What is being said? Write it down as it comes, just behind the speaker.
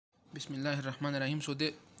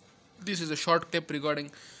Bismillahirrahmanirrahim. This is a short clip regarding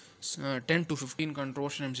 10 to 15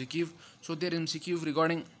 controversial MCQ. So there is MCQ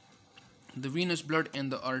regarding the venous blood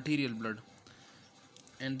and the arterial blood,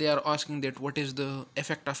 and they are asking that what is the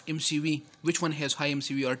effect of MCV, which one has high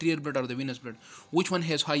MCV, arterial blood or the venous blood, which one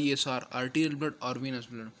has high ESR, arterial blood or venous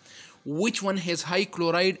blood, which one has high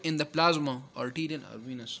chloride in the plasma, arterial or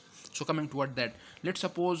venous. So coming toward that, let's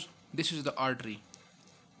suppose this is the artery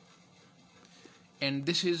and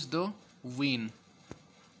this is the vein.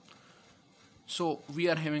 So we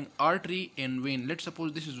are having artery and vein. Let's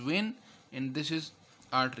suppose this is vein and this is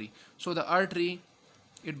artery. So the artery,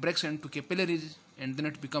 it breaks into capillaries and then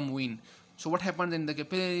it becomes vein. So what happens in the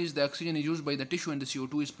capillaries? The oxygen is used by the tissue and the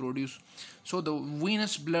CO2 is produced. So the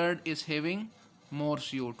venous blood is having more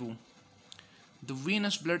CO2. The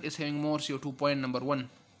venous blood is having more CO2, point number 1.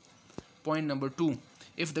 Point number 2,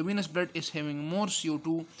 if the venous blood is having more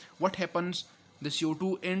CO2, what happens? The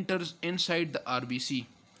CO2 enters inside the RBC.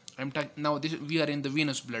 Now we are in the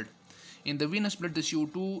venous blood. In the venous blood, the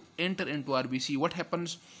CO2 enter into RBC. What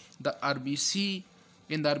happens? The RBC,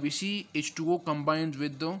 in the RBC, H2O combines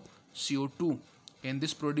with the CO2 and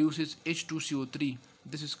this produces H2CO3.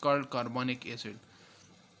 This is called carbonic acid.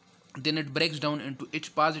 Then it breaks down into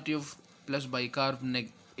H positive plus bicarb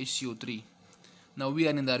negative HCO3. Now we are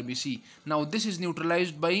in the RBC. Now this is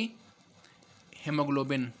neutralized by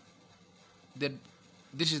hemoglobin.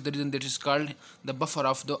 This is the reason that is called the buffer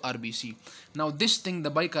of the RBC. Now this thing, the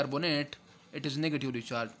bicarbonate, it is negatively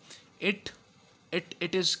charged. It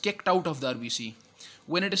is kicked out of the RBC.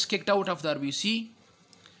 When it is kicked out of the RBC,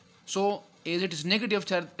 so as it is negative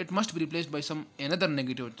charge, it must be replaced by another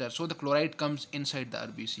negative charge. So the chloride comes inside the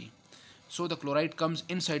RBC. So the chloride comes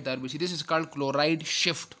inside the RBC. This is called chloride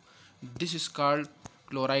shift. This is called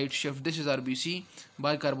chloride shift. This is RBC.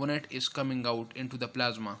 Bicarbonate is coming out into the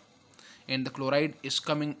plasma and the chloride is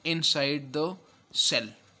coming inside the cell.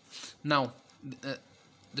 Now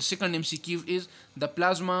the second MCQ is the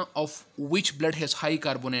plasma of which blood has high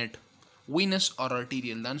carbonate, venous or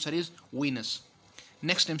arterial? The answer is venous.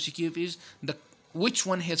 Next MCQ is which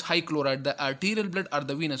one has high chloride, the arterial blood or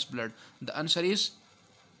the venous blood? The answer is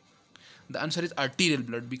arterial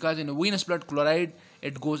blood, because in the venous blood chloride,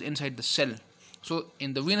 it goes inside the cell. So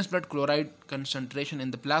in the venous blood, chloride concentration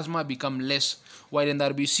in the plasma become less, while in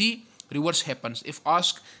the RBC reverse happens. If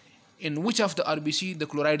asked in which of the RBC the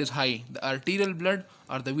chloride is high, the arterial blood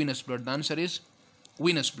or the venous blood, the answer is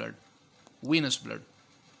venous blood. Venous blood.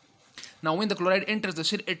 Now when the chloride enters the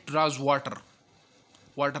cell, it draws water.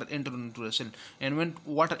 Water enters into the cell, and when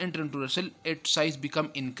water enters into the cell, its size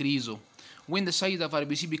become increase. When the size of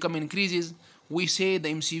RBC become increases, we say the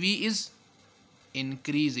MCV is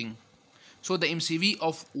increasing. So the MCV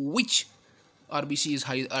of which RBC is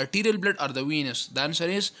high, arterial blood or the venous? The answer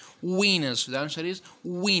is venous. The answer is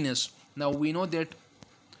venous. Now we know that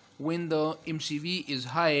when the MCV is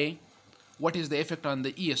high, what is the effect on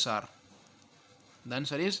the ESR? The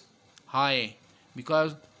answer is high,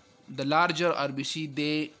 because the larger RBC,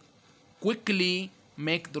 they quickly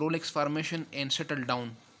make the Rolex formation and settle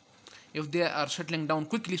down. If they are settling down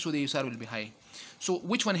quickly, so the ESR will be high. So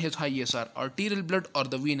which one has high ESR, arterial blood or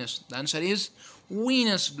the venous? The answer is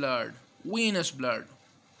venous blood. Venous blood.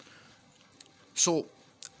 So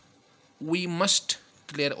we must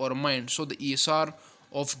clear our mind. So the ESR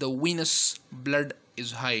of the venous blood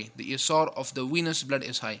is high. The ESR of the venous blood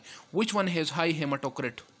is high. Which one has high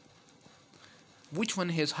hematocrit? Which one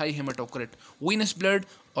has high hematocrit, venous blood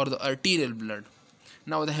or the arterial blood?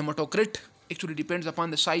 Now the hematocrit actually depends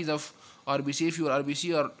upon the size of RBC. If your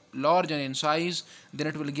RBC are larger in size, then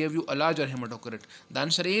it will give you a larger hematocrit. The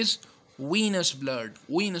answer is venous blood.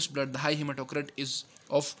 Venous blood, the high hematocrit is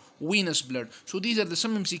of venous blood. So these are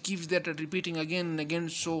some MCQs that are repeating again and again.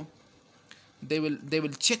 So they will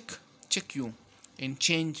check you and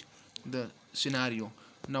change the scenario.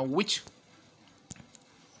 Now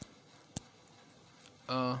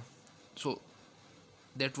so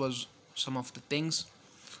that was some of the things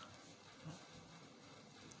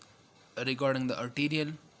regarding the arterial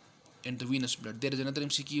and the venous blood. There is another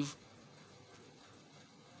MCQ,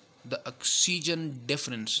 the oxygen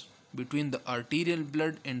difference between the arterial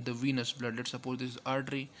blood and the venous blood. Let's suppose this is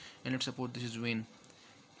artery and let's suppose this is vein,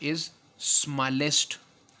 is smallest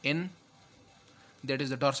in, that is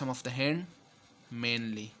the dorsum of the hand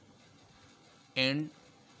mainly, and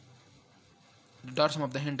the dorsum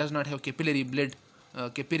of the hand does not have capillary blood.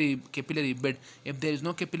 Capillary bed. If there is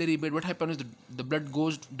no capillary bed, what happens is the blood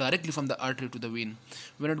goes directly from the artery to the vein.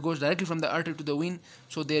 When it goes directly from the artery to the vein,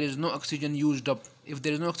 so there is no oxygen used up. If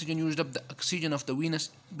there is no oxygen used up, the oxygen of the venous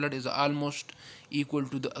blood is almost equal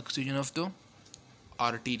to the oxygen of the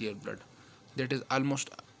arterial blood. That is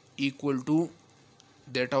almost equal to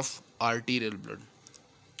that of arterial blood.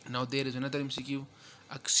 Now there is another MCQ,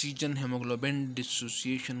 oxygen hemoglobin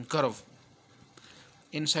dissociation curve.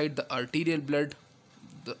 Inside the arterial blood,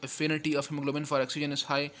 the affinity of hemoglobin for oxygen is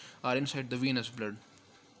high, or inside the venous blood.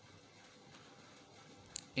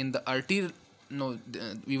 In the arterial, no,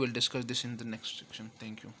 we will discuss this in the next section.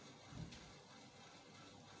 Thank you.